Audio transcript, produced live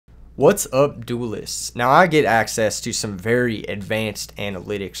What's up, duelists? Now I get access to some very advanced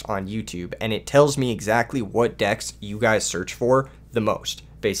analytics on YouTube, and it tells me exactly what decks you guys search for the most.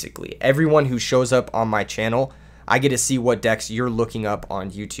 Basically, everyone who shows up on my channel, I get to see what decks you're looking up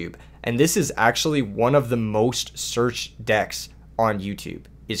on YouTube. And this is actually one of the most searched decks on YouTube,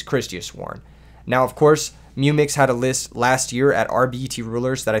 is Christius Warren. Now, of course, Mumix had a list last year at RBT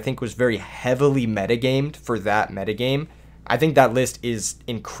Rulers that I think was very heavily metagamed for that metagame. I think that list is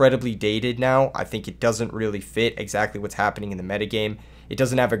incredibly dated now. I think it doesn't really fit exactly what's happening in the metagame. It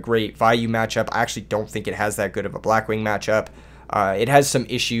doesn't have a great Vayu matchup. I actually don't think it has that good of a Blackwing matchup. It has some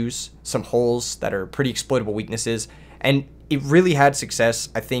issues, some holes that are pretty exploitable weaknesses, and it really had success,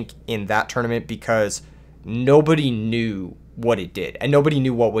 I think, in that tournament because nobody knew what it did, and nobody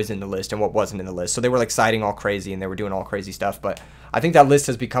knew what was in the list and what wasn't in the list. So they were like siding all crazy and they were doing all crazy stuff, but I think that list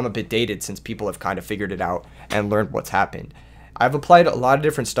has become a bit dated since people have kind of figured it out and learned what's happened. I've applied a lot of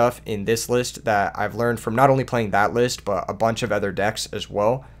different stuff in this list that I've learned from not only playing that list, but a bunch of other decks as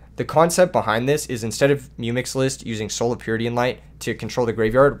well. The concept behind this is instead of Mumix list using Soul of Purity and Light to control the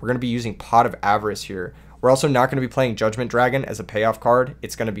graveyard, we're going to be using Pot of Avarice here. We're also not going to be playing Judgment Dragon as a payoff card.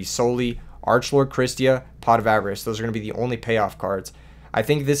 It's going to be solely Archlord Christia, Pot of Avarice. Those are going to be the only payoff cards. I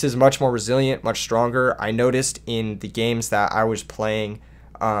think this is much more resilient, much stronger. I noticed in the games that I was playing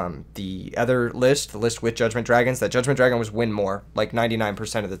the other list, the list with Judgment Dragons, that Judgment Dragon was win more, like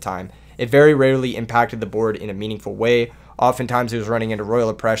 99% of the time. It very rarely impacted the board in a meaningful way. Oftentimes it was running into Royal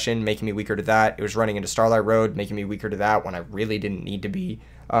Oppression, making me weaker to that. It was running into Starlight Road, making me weaker to that when I really didn't need to be.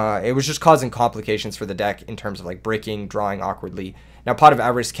 It was just causing complications for the deck in terms of like breaking, drawing awkwardly. Now Pot of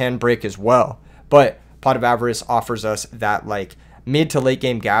Avarice can break as well, but Pot of Avarice offers us that like mid to late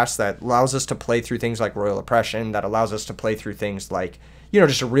game gas that allows us to play through things like Royal Oppression, that allows us to play through things like, you know,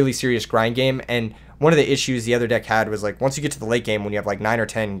 just a really serious grind game. And one of the issues the other deck had was like once you get to the late game when you have like 9 or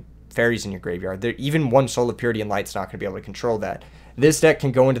 10 fairies in your graveyard, even one Soul of Purity and Light's not going to be able to control that. This deck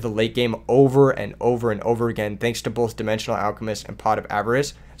can go into the late game over and over and over again thanks to both Dimensional Alchemist and Pot of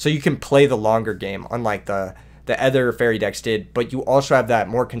Avarice. So you can play the longer game unlike the other fairy decks did, but you also have that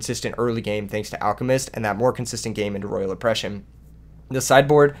more consistent early game thanks to Alchemist and that more consistent game into Royal Oppression. The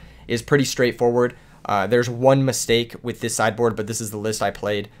sideboard is pretty straightforward. There's one mistake with this sideboard, but this is the list I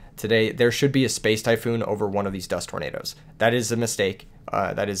played today. There should be a Space Typhoon over one of these Dust Tornadoes. That is a mistake.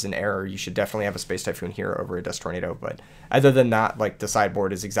 That is an error. You should definitely have a Space Typhoon here over a Dust Tornado, but other than that, like the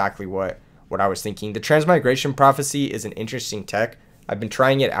sideboard is exactly what I was thinking. The Transmigration Prophecy is an interesting tech. I've been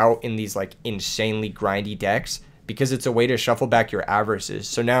trying it out in these like insanely grindy decks because it's a way to shuffle back your avarices.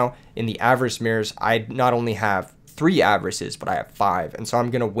 So now in the Avarice mirrors, I not only have 3 avarices, but I have 5, and so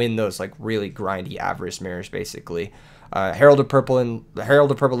I'm gonna win those like really grindy avarice mirrors basically. Herald of Purple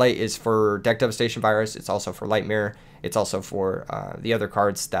Light is for Deck Devastation Virus. It's also for Light Mirror. It's also for the other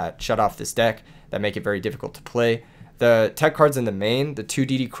cards that shut off this deck that make it very difficult to play. The tech cards in the main, the 2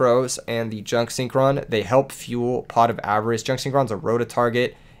 DD Crows and the Junk Synchron, they help fuel Pot of Avarice. Junk Synchron's a Rota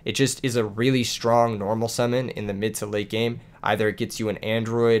target. It just is a really strong normal summon in the mid to late game. Either it gets you an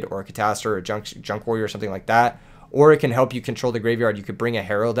Android or a Catastor or a Junk Warrior or something like that, or it can help you control the graveyard. You could bring a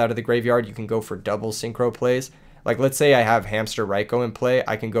Herald out of the graveyard. You can go for double Synchro plays. Like let's say I have Hamster Raikou in play.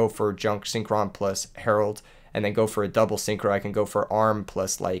 I can go for Junk Synchron plus Herald and then go for a double Synchro. I can go for Arm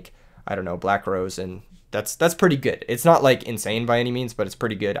plus like, I don't know, Black Rose, and that's pretty good. It's not like insane by any means, but it's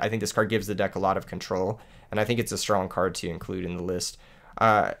pretty good. I think this card gives the deck a lot of control, and I think it's a strong card to include in the list.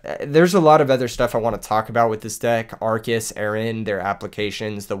 There's a lot of other stuff I want to talk about with this deck. Arcus, Aaron, their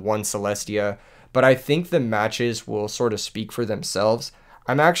applications, the one Celestia, but I think the matches will sort of speak for themselves.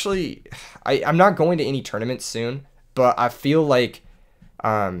 I'm not going to any tournaments soon, but I feel like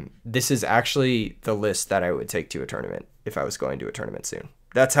this is actually the list that I would take to a tournament if I was going to a tournament soon.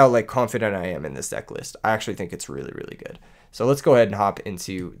 That's how like confident I am in this deck list. I actually think it's really, really good. So let's go ahead and hop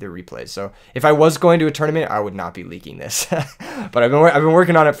into the replays. So if I was going to a tournament, I would not be leaking this, but I've been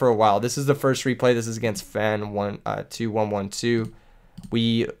working on it for a while. This is the first replay. This is against Fan 2112.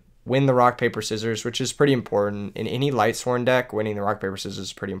 We win the rock, paper, scissors, which is pretty important. In any Lightsworn deck, winning the rock, paper, scissors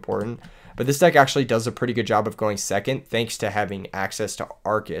is pretty important. But this deck actually does a pretty good job of going second thanks to having access to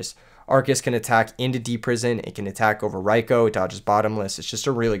Arcus. Arcus can attack into Deep Prison. It can attack over Raikou. It dodges Bottomless. It's just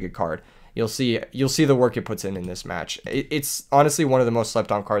a really good card. You'll see the work it puts in this match. It's honestly one of the most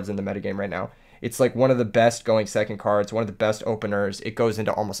slept on cards in the metagame right now. It's like one of the best going second cards, one of the best openers. It goes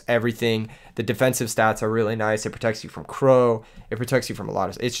into almost everything. The defensive stats are really nice. It protects you from Crow. It protects you from a lot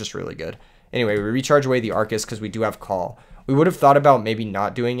of... It's just really good. Anyway, we recharge away the Arcus because we do have Call. We would have thought about maybe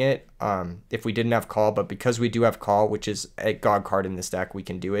not doing it if we didn't have Call, but because we do have Call, which is a God card in this deck, we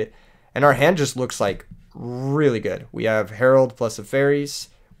can do it. And our hand just looks like really good. We have Herald plus the Fairies.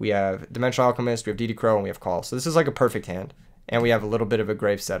 we have Dimensional Alchemist, we have DD Crow, and we have Call. So this is like a perfect hand. And we have a little bit of a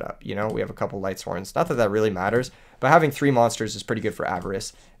grave setup, you know? We have a couple Light Sworns. Not that that really matters, but having 3 monsters is pretty good for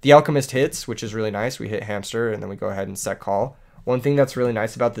Avarice. The Alchemist hits, which is really nice. We hit Hamster, and then we go ahead and set Call. One thing that's really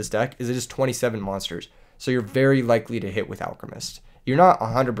nice about this deck is it is 27 monsters. So you're very likely to hit with Alchemist. You're not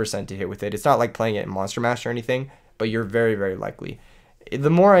 100% to hit with it. It's not like playing it in Monster Mash or anything, but you're very, very likely.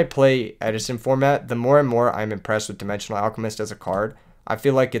 The more I play Edison format, the more and more I'm impressed with Dimensional Alchemist as a card. I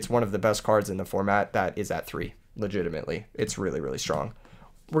feel like it's one of the best cards in the format that is at 3. Legitimately. It's really, really strong.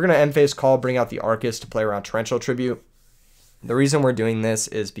 We're going to end phase Call, bring out the Arcus to play around Torrential Tribute. The reason we're doing this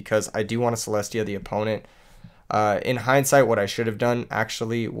is because I do want to Celestia the opponent. In hindsight, what I should have done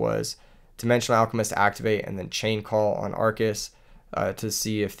actually was Dimensional Alchemist activate and then Chain Call on Arcus to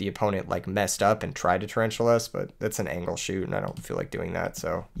see if the opponent like messed up and tried to Torrential us, but that's an angle shoot and I don't feel like doing that.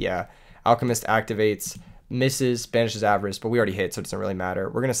 So yeah, Alchemist activates, misses, banishes Avarice, but we already hit, so it doesn't really matter.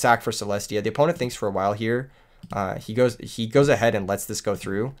 We're going to sack for Celestia. The opponent thinks for a while here. He goes ahead and lets this go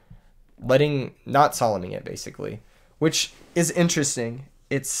through, not solemning it basically, which is interesting.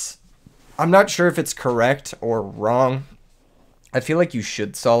 I'm not sure if it's correct or wrong. I feel like you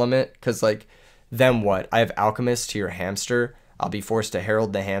should solemn it, because like, then what? I have Alchemist to your Hamster. I'll be forced to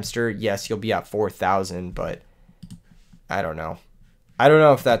Herald the Hamster. Yes, you'll be at 4,000, but I don't know. I don't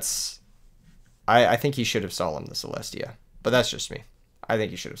know if that's... I think he should have solemned the Celestia, but that's just me. I think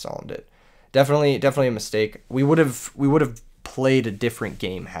he should have solemned it. Definitely a mistake. We would have played a different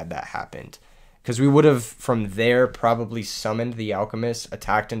game had that happened, because we would have from there probably summoned the Alchemist,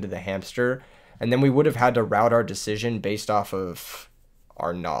 attacked into the Hamster, and then we would have had to route our decision based off of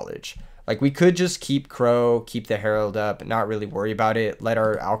our knowledge. Like, we could just keep Crow, keep the Herald up, not really worry about it, let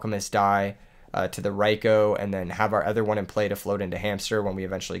our Alchemist die to the Raikou, and then have our other one in play to float into Hamster when we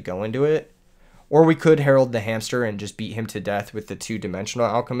eventually go into it. Or we could Herald the Hamster and just beat him to death with the 2-dimensional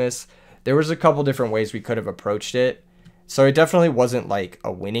Alchemist. There was a couple different ways we could have approached it. So it definitely wasn't like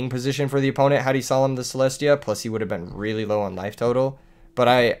a winning position for the opponent had he solemned the Celestia, plus he would have been really low on life total. But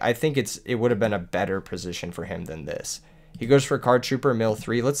I think it would have been a better position for him than this. He goes for Card Trooper, mill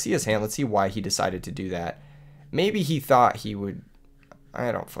 3. Let's see his hand. Let's see why he decided to do that. Maybe he thought he would...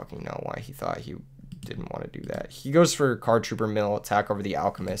 I don't fucking know why he thought he didn't want to do that. He goes for Card Trooper, mill, attack over the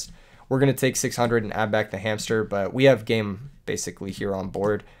Alchemist. We're going to take 600 and add back the Hamster, but we have game basically here on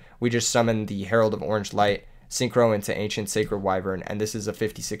board. We just summon the Herald of Orange Light, Synchro into Ancient Sacred Wyvern, and this is a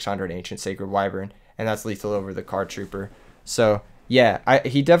 5600 Ancient Sacred Wyvern, and that's lethal over the Card Trooper. So, yeah,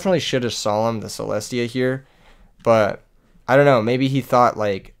 he definitely should have solemned the Celestia here, but I don't know, maybe he thought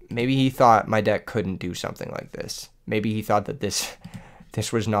my deck couldn't do something like this. Maybe he thought that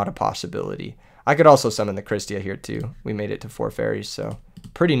this was not a possibility. I could also summon the Christia here too. We made it to 4 fairies, so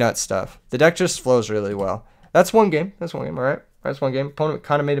pretty nuts stuff. The deck just flows really well. That's one game. All right. That's one game. Opponent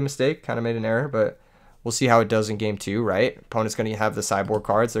kind of made a mistake, kind of made an error, but we'll see how it does in game 2, right? Opponent's going to have the sideboard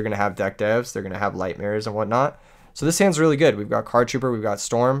cards. They're going to have deck devs. They're going to have light mirrors and whatnot. So this hand's really good. We've got Card Trooper. We've got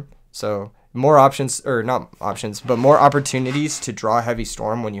Storm. So more options, or not options, but more opportunities to draw Heavy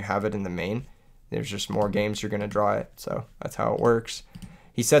Storm when you have it in the main. There's just more games you're going to draw it. So that's how it works.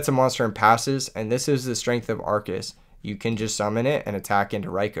 He sets a monster and passes, and this is the strength of Arcus. You can just summon it and attack into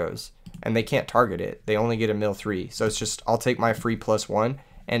Raikous, and they can't target it. They only get a mill 3. So it's just, I'll take my free +1,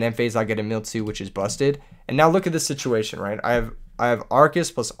 and end phase I get a mill 2, which is busted. And now look at this situation, right? I have Arcus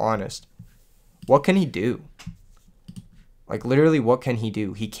plus Honest. What can he do? Like, literally, what can he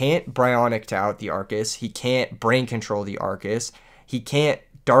do? He can't Bryonic to out the Arcus. He can't Brain Control the Arcus. He can't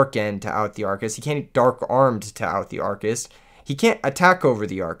Dark End to out the Arcus. He can't Dark Armed to out the Arcus. He can't attack over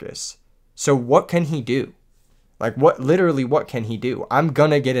the Arcus. So what can he do? Like, literally, what can he do? I'm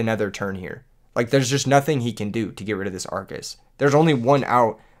gonna get another turn here. Like, there's just nothing he can do to get rid of this Arcus. There's only one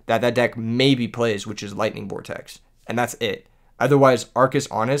out that deck maybe plays, which is Lightning Vortex. And that's it. Otherwise, Arcus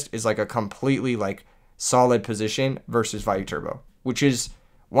Honest is like a completely, like, solid position versus Vayu Turbo, which is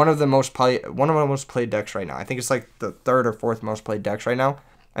one of the most played decks right now. I think it's like the 3rd or 4th most played decks right now.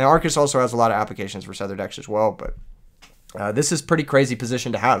 And Arcus also has a lot of applications versus other decks as well, but this is pretty crazy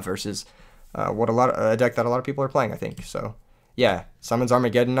position to have versus a deck that a lot of people are playing, I think. So yeah, summons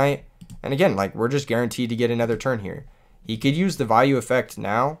Armageddon Knight, and again, like, we're just guaranteed to get another turn here. He could use the Vayu effect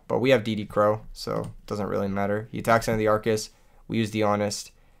now, but we have DD Crow, so it doesn't really matter. He attacks into the Arcus, we use the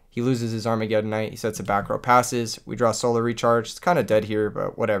Honest. He loses his Armageddon Knight. He sets a back row, passes. We draw Solar Recharge. It's kind of dead here,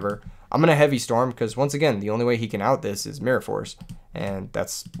 but whatever. I'm going to Heavy Storm because, once again, the only way he can out this is Mirror Force. And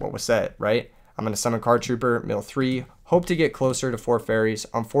that's what was set, right? I'm going to summon Card Trooper, mill 3. Hope to get closer to 4 fairies.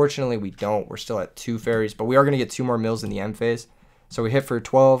 Unfortunately, we don't. We're still at 2 fairies, but we are going to get 2 more mills in the end phase. So we hit for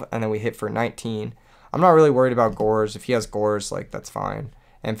 12, and then we hit for 19. I'm not really worried about Gores. If he has Gores, like, that's fine.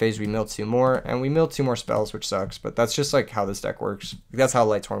 End phase, we mill 2 more, and we mill 2 more spells, which sucks, but that's just like how this deck works. That's how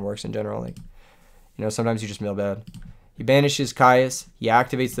Lightsworn works in general. Like, you know, sometimes you just mill bad. He banishes Caius, he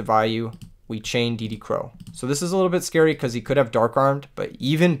activates the Vayu, we chain DD Crow. So this is a little bit scary because he could have Dark Armed, but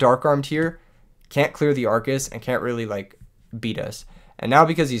even Dark Armed here can't clear the Arcus and can't really like beat us. And now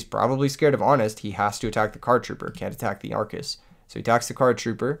because he's probably scared of Honest, he has to attack the Card Trooper, can't attack the Arcus. So he attacks the Card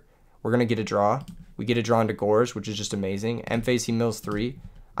Trooper. We're going to get a draw. We get a draw into Gorge, which is just amazing. End phase, he mills 3.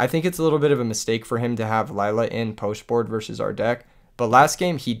 I think it's a little bit of a mistake for him to have Lila in post board versus our deck. But last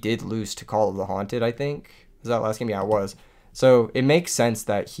game, he did lose to Call of the Haunted, I think. Was that last game? Yeah, it was. So it makes sense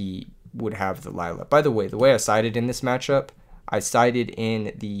that he would have the Lila. By the way I sided in this matchup, I sided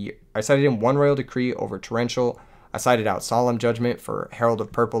in 1 Royal Decree over Torrential. I sided out Solemn Judgment for Herald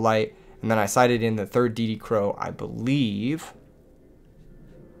of Purple Light. And then I sided in the 3rd DD Crow, I believe,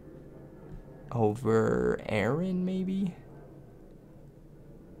 over Aaron, maybe?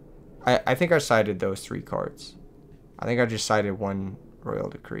 I think I sided those 3 cards. I think I just sided 1 Royal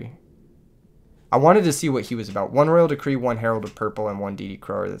Decree. I wanted to see what he was about. 1 Royal Decree, 1 Herald of Purple, and 1 DD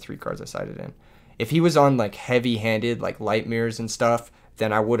Crow are the 3 cards I sided in. If he was on like heavy-handed, like Light Mirrors and stuff,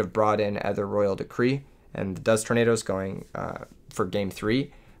 then I would have brought in other Royal Decree and the Dust Tornadoes going for game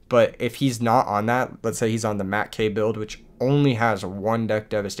 3. But if he's not on that, let's say he's on the Matt K build, which only has 1 deck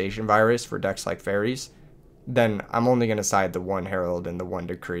Devastation Virus for decks like Fairies, then I'm only going to side the 1 Herald and the 1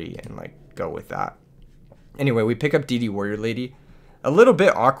 Decree and like go with that. Anyway, we pick up DD Warrior Lady. A little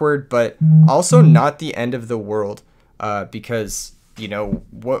bit awkward, but also not the end of the world because, you know,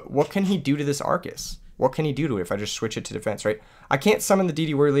 what can he do to this Arcus? What can he do to it if I just switch it to defense, right? I can't summon the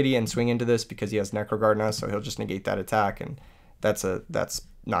DD Warrior Lady and swing into this because he has Necrogarden, so he'll just negate that attack, and that's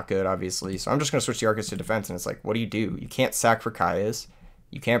not good, obviously. So I'm just going to switch the Arcus to defense, and it's like, what do? You can't sack for Caius.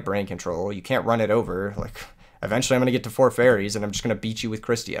 You can't brain control. You can't run it over. Like, eventually I'm going to get to 4 fairies, and I'm just going to beat you with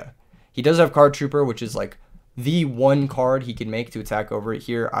Christia. He does have Card Trooper, which is, like, the 1 card he can make to attack over it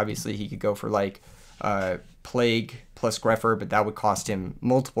here. Obviously, he could go for, like, Plague plus Greffer, but that would cost him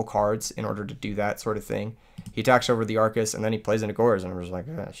multiple cards in order to do that sort of thing. He attacks over the Arcus, and then he plays into Gorz, and I'm just like,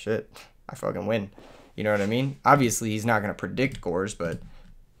 oh, shit, I fucking win. You know what I mean? Obviously, he's not going to predict Gorz, but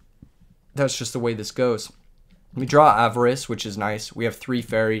that's just the way this goes. We draw Avarice, which is nice. We have 3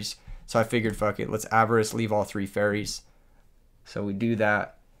 fairies, so I figured, fuck it, let's Avarice, leave all 3 fairies. So we do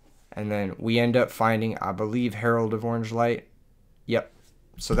that, and then we end up finding, I believe, Herald of Orange Light. Yep,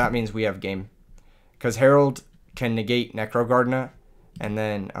 so that means we have game. Because Herald can negate Necrogardener, and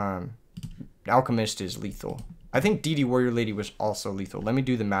then Alchemist is lethal. I think DD Warrior Lady was also lethal. Let me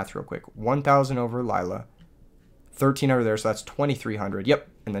do the math real quick. 1,000 over Lila. 13 over there, so that's 2,300. Yep,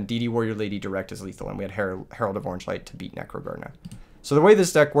 and then DD Warrior Lady direct is lethal, and we had Herald of Orange Light to beat Necrogardener. So the way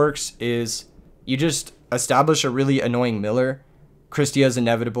this deck works is you just establish a really annoying Miller. Christia is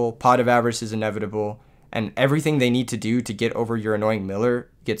inevitable. Pot of Avarice is inevitable. And everything they need to do to get over your annoying Miller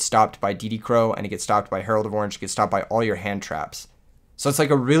gets stopped by DD Crow, and it gets stopped by Herald of Orange, gets stopped by all your hand traps. So it's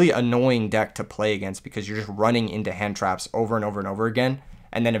like a really annoying deck to play against because you're just running into hand traps over and over and over again,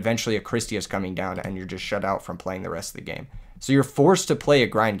 and then eventually a Christia is coming down, and you're just shut out from playing the rest of the game. So you're forced to play a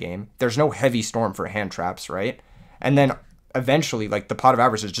grind game. There's no heavy storm for hand traps, right? And then eventually, like, the Pot of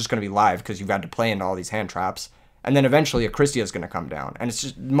Avarice is just going to be live because you've had to play into all these hand traps. And then eventually a Christia is going to come down. And it's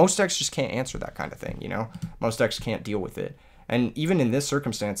just, most decks just can't answer that kind of thing, you know? Most decks can't deal with it. And even in this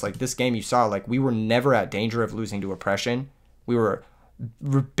circumstance, like this game you saw, like we were never at danger of losing to Oppression. We were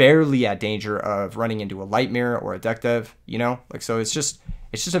barely at danger of running into a Light Mirror or a deck dev, you know? Like, so it's just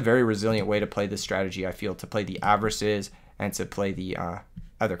a very resilient way to play this strategy, I feel, to play the Avarices and to play the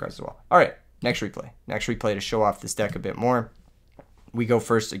other cards as well. All right, next replay. Next replay to show off this deck a bit more. We go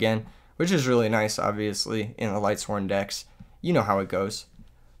first again, which is really nice, obviously, in the Lightsworn decks. You know how it goes.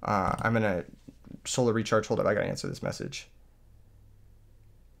 I'm going to Solar Recharge. Hold up, I got to answer this message.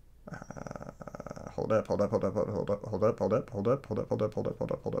 Hold up,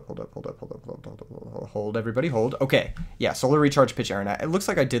 everybody, hold. Okay, yeah, Solar Recharge, pitch Aaron. It looks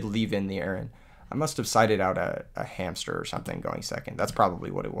like I did leave in the Aaron. I must have sided out a hamster or something going second. That's probably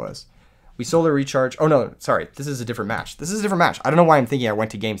what it was. We Solar Recharge. Oh, no, sorry. This is a different match. I don't know why I'm thinking I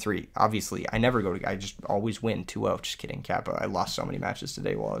went to game 3. Obviously, I never go to... I just always win 2-0. Just kidding, Kappa. I lost so many matches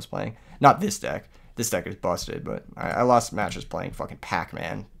today while I was playing. Not this deck. This deck is busted, but I lost matches playing fucking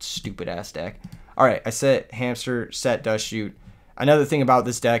Pac-Man. Stupid-ass deck. All right, I set Hamster, set Dust Shoot. Another thing about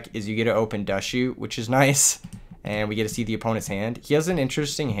this deck is you get to open Dust Shoot, which is nice, and we get to see the opponent's hand. He has an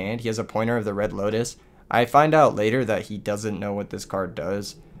interesting hand. He has a Pointer of the Red Lotus. I find out later that he doesn't know what this card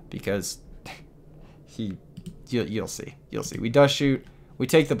does, because you'll see. We Dust Shoot. We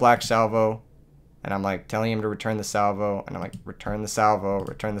take the Black Salvo. And I'm like telling him to return the salvo, and I'm like, return the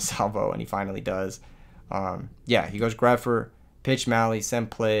salvo, and he finally does. Yeah, he goes Greffer, pitch Mally,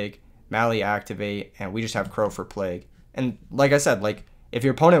 send Plague, Mally activate, and we just have Crow for Plague. And like I said, like if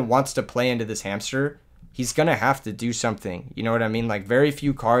your opponent wants to play into this hamster, he's gonna have to do something. You know what I mean? Like very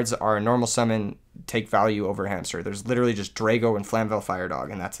few cards are a normal summon take value over hamster. There's literally just Drago and Flamvell Fire Dog,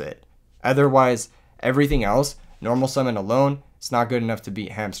 and that's it. Otherwise, everything else, normal summon alone, it's not good enough to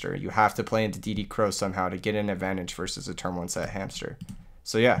beat hamster. You have to play into DD Crow somehow to get an advantage versus a turn 1 set hamster.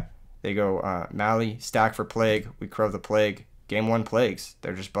 So yeah, they go Mally, stack for Plague, we Crow the Plague, game 1 Plagues.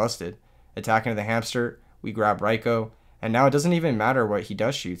 They're just busted. Attacking the hamster, we grab Raikou, and now it doesn't even matter what he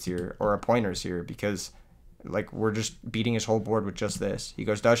does shoots here, or a pointers here, because like we're just beating his whole board with just this. He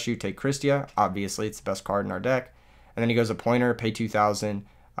goes Dust Shoot, take Christia, obviously it's the best card in our deck, and then he goes a pointer, pay 2,000,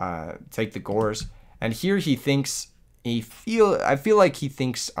 take the Gores, and here he thinks I feel like he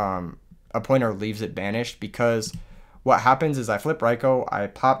thinks a pointer leaves it banished, because what happens is I flip Raikou, I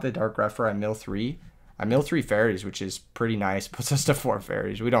pop the Dark Greffer, I mill 3 fairies, which is pretty nice, puts us to 4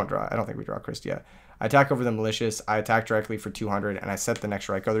 fairies. We don't draw, I don't think we draw Christia. I attack over the Malicious, I attack directly for 200, and I set the next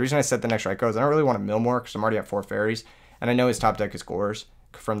Raikou. The reason I set the next Raikou is I don't really want to mill more because I'm already at 4 fairies, and I know his top deck is Gores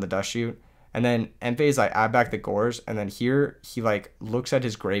from the Dust Shoot. And then end phase, I add back the Gores, and then here he like looks at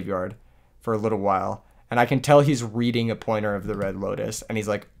his graveyard for a little while, and I can tell he's reading a pointer of the Red Lotus, and he's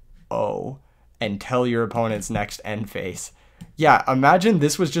like, oh, and tell your opponent's next end phase. Yeah, imagine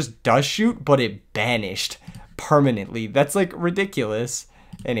this was just Dust Shoot, but it banished permanently. That's like ridiculous.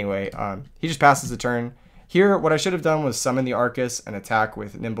 Anyway, he just passes the turn. Here, what I should have done was summon the Arcus and attack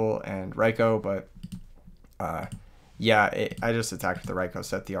with Nimble and Raikou, but yeah, I just attacked with the Raikou,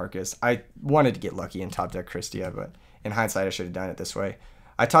 set the Arcus. I wanted to get lucky and top deck Christia, but in hindsight, I should have done it this way.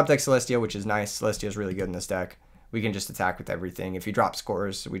 I top deck Celestia, which is nice. Celestia is really good in this deck. We can just attack with everything. If he drops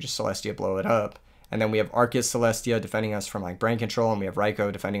scores, we just Celestia blow it up. And then we have Arcus Celestia defending us from like brain control, and we have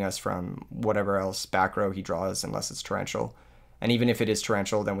Raikou defending us from whatever else back row he draws, unless it's Torrential. And even if it is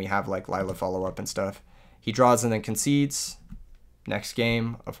Torrential, then we have like Lila follow up and stuff. He draws and then concedes. Next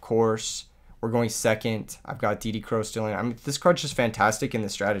game, of course, we're going second. I've got DD Crow still in. I mean, this card's just fantastic in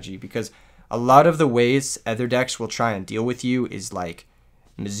this strategy, because a lot of the ways other decks will try and deal with you is like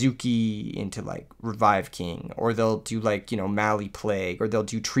Mizuki into like Revive King, or they'll do like, you know, Mally Plague, or they'll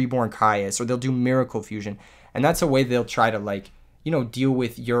do Treeborn Caius, or they'll do Miracle Fusion. And that's a way they'll try to like, you know, deal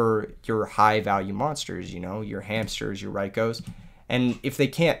with your high value monsters, you know, your hamsters, your Raikous. And if they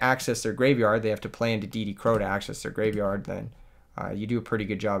can't access their graveyard, they have to play into DD Crow to access their graveyard, then you do a pretty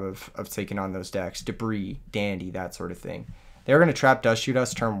good job of taking on those decks. Debris, Dandy, that sort of thing. They're going to trap Dust Shoot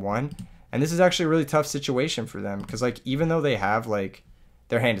us turn 1. And this is actually a really tough situation for them, because like even though they have like,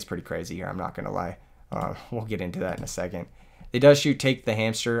 their hand is pretty crazy here, I'm not going to lie. We'll get into that in a second. They Dust Shoot, take the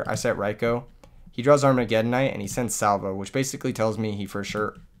hamster. I set Raikou. He draws Armageddonite, and he sends Salvo, which basically tells me he for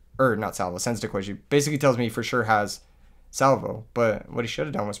sure, or not Salvo, sends Dequaji. Basically tells me he for sure has Salvo, but what he should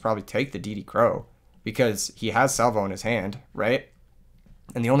have done was probably take the DD Crow, because he has Salvo in his hand, right?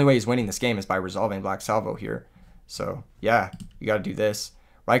 And the only way he's winning this game is by resolving Black Salvo here. So yeah, you got to do this.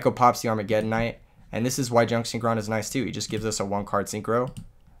 Raikou pops the Armageddonite, and this is why Junk Synchron is nice too. He just gives us a 1-card Synchro,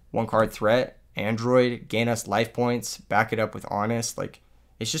 1-card threat, Android, gain us life points, back it up with Honest. Like,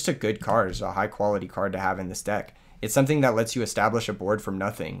 it's just a good card. It's a high quality card to have in this deck. It's something that lets you establish a board from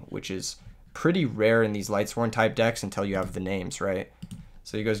nothing, which is pretty rare in these Lightsworn type decks until you have the names, right?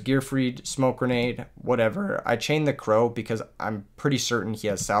 So he goes Gearfried, Smoke Grenade, whatever. I chain the Crow because I'm pretty certain he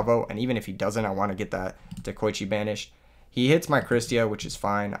has Salvo, and even if he doesn't, I want to get that Dequaji banished. He hits my Christia, which is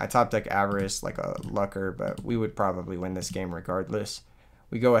fine. I top deck Avarice like a Lucker, but we would probably win this game regardless.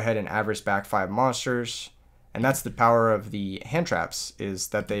 We go ahead and Avarice back 5 monsters, and that's the power of the hand traps, is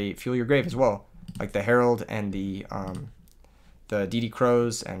that they fuel your grave as well. Like the Herald and the DD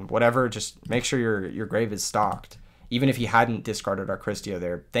Crows and whatever, just make sure your grave is stocked. Even if he hadn't discarded our Christia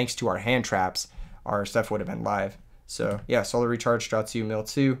there, thanks to our hand traps, our stuff would have been live. So yeah, Solar Recharge, draw 2, mill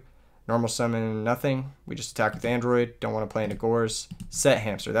 2. Normal summon, nothing. We just attack with Android. Don't want to play into Gores. Set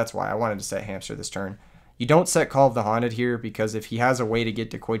Hamster. That's why I wanted to set Hamster this turn. You don't set Call of the Haunted here, because if he has a way to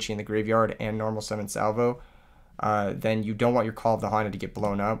get Dequaji in the graveyard and normal summon Salvo, then you don't want your Call of the Haunted to get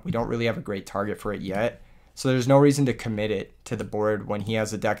blown up. We don't really have a great target for it yet. So there's no reason to commit it to the board when he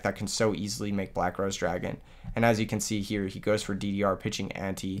has a deck that can so easily make Black Rose Dragon. And as you can see here, he goes for DDR, pitching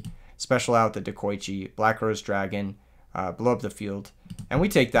Anti, special out the Dequaji, Black Rose Dragon, blow up the field. And we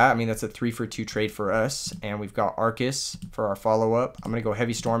take that. I mean, that's a 3-for-2 trade for us. And we've got Arcus for our follow-up. I'm going to go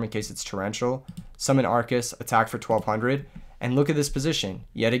Heavy Storm in case it's Torrential. Summon Arcus, attack for 1200. And look at this position.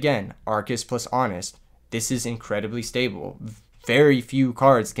 Yet again, Arcus plus Honest. This is incredibly stable. very few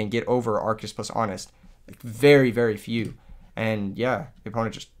cards can get over Arcus plus Honest. Like very, very few. And yeah, the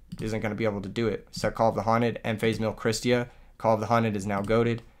opponent just isn't going to be able to do it. Set Call of the Haunted, Phase Mill Christia. Call of the Haunted is now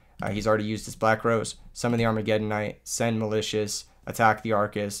goated. He's already used his Black Rose. Summon the Armageddon Knight. Send Malicious. Attack the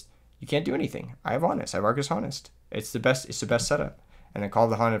Arcus. You can't do anything. I have Honest. I have Arcus Honest. It's the best setup. And then Call of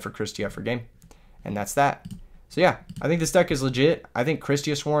the Haunted for Christia for game. And that's that. So yeah, I think this deck is legit. I think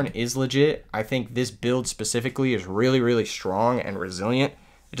Christia Sworn is legit. I think this build specifically is really, really strong and resilient.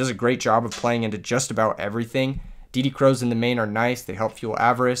 It does a great job of playing into just about everything. DD Crows in the main are nice. They help fuel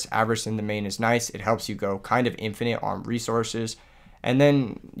Avarice. Avarice in the main is nice. It helps you go kind of infinite on resources. And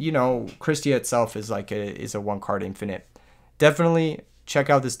then, you know, Christia itself is like a one card infinite. Definitely check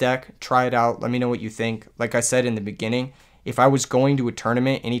out this deck. Try it out. Let me know what you think. Like I said in the beginning, if I was going to a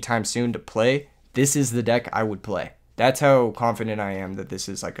tournament anytime soon to play, this is the deck I would play. That's how confident I am that this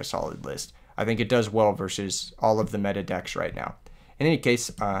is like a solid list. I think it does well versus all of the meta decks right now. In any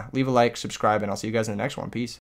case, leave a like, subscribe, and I'll see you guys in the next one. Peace.